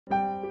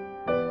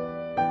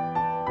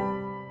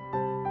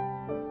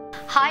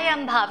Hi,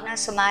 I'm Bhawana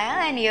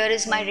Somaaya and here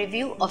is my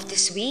review of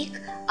this week,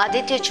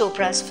 Aaditya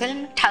Chopra's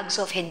film Thugs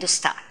of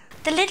Hindostan.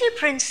 The little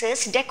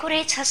princess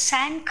decorates her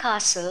sand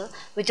castle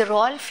with a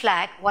royal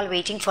flag while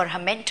waiting for her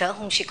mentor,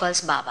 whom she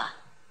calls Baba.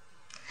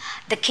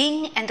 The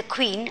king and the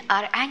queen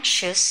are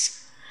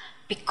anxious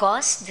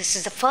because this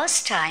is the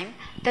first time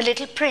the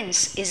little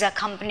prince is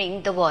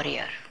accompanying the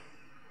warrior.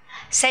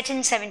 Set in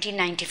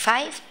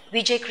 1795,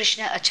 Vijay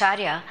Krishna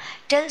Acharya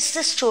tells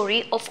the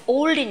story of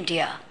old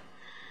India,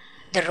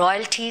 the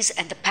royalties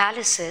and the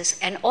palaces,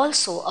 and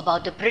also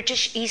about the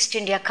British East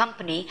India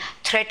Company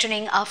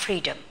threatening our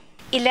freedom.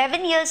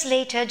 11 years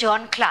later,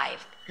 John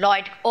Clive,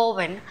 Lloyd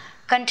Owen,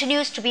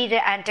 continues to be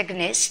the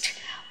antagonist,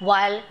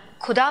 while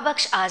Khuda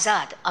Bakhsh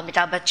Azad,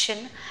 Amitabh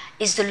Bachchan,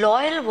 is the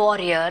loyal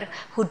warrior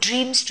who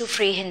dreams to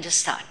free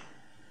Hindustan.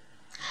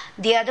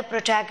 The other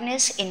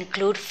protagonists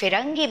include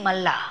Firangi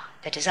Malla,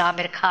 that is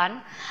Amir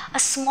Khan, a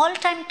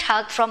small-time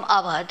thug from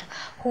Awadh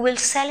who will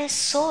sell his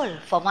soul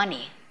for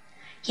money.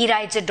 He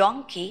rides a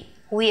donkey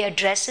who he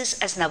addresses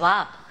as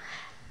Nawab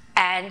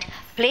and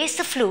plays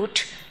the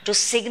flute to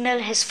signal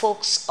his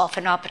folks of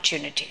an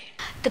opportunity.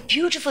 The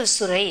beautiful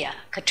Suraya,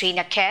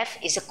 Katrina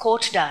Kaif, is a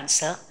court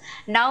dancer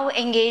now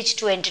engaged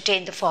to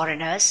entertain the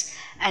foreigners,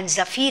 and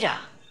Zafira,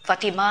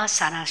 Fatima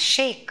Sana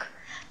Sheikh,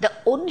 the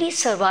only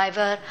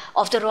survivor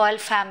of the royal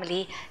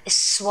family, is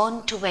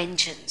sworn to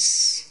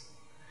vengeance.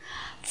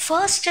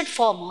 First and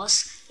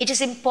foremost, it is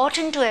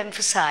important to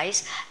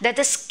emphasize that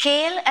the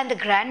scale and the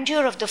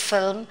grandeur of the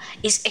film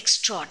is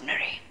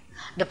extraordinary.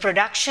 The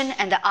production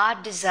and the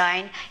art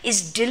design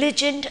is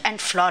diligent and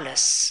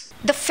flawless.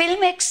 The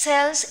film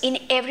excels in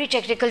every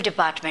technical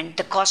department: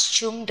 the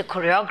costume, the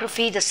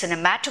choreography, the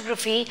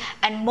cinematography,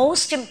 and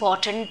most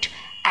important,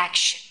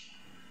 action.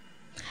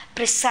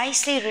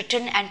 Precisely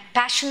written and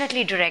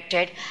passionately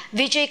directed,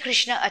 Vijay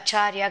Krishna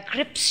Acharya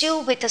grips you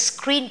with a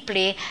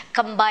screenplay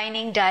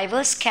combining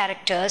diverse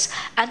characters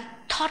and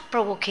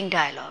thought-provoking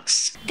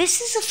dialogues.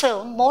 This is a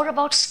film more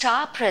about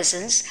star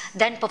presence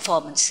than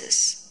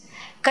performances.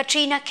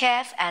 Katrina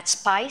Kaif adds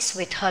spice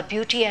with her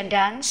beauty and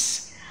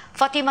dance.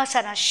 Fatima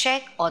Sana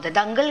Sheikh, or the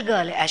Dangal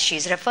girl as she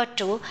is referred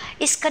to,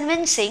 is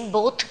convincing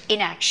both in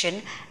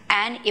action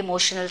and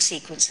emotional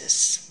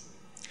sequences.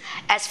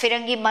 As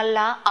Firangi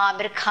Malla,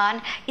 Amir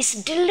Khan is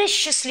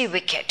deliciously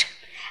wicked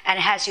and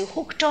has you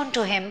hooked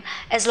onto him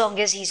as long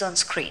as he's on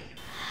screen.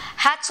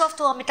 Hats off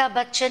to Amitabh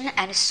Bachchan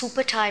and his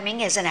super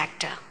timing as an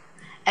actor.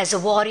 As a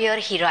warrior,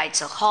 he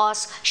rides a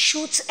horse,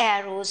 shoots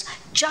arrows,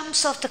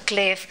 jumps off the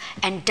cliff,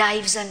 and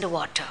dives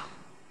underwater.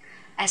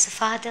 As a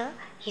father,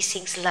 he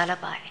sings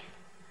lullaby.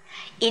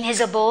 In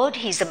his abode,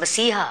 he is the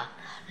Masiha.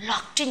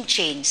 Locked in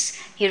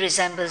chains, he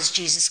resembles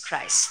Jesus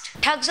Christ.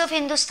 Thugs of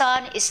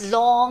Hindostan is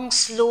long,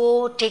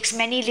 slow, takes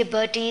many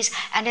liberties,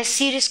 and has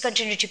serious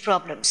continuity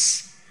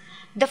problems.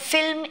 The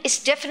film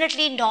is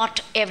definitely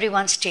not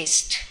everyone's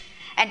taste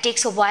and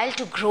takes a while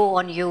to grow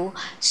on you,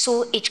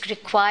 so it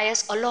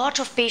requires a lot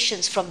of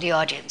patience from the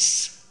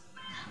audience.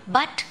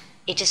 But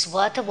it is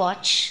worth a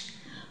watch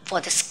for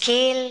the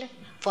scale,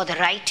 for the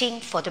writing,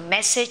 for the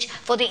message,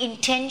 for the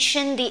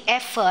intention, the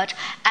effort,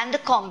 and the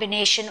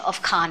combination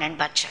of Khan and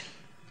Bachchan.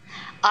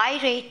 I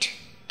rate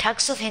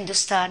Thugs of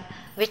Hindostan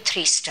with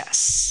 3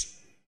 stars.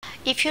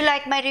 If you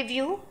like my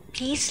review,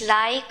 please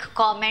like,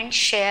 comment,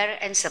 share,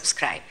 and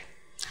subscribe.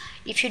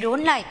 If you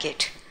don't like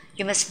it,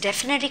 you must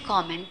definitely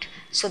comment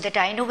so that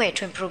I know where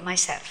to improve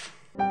myself.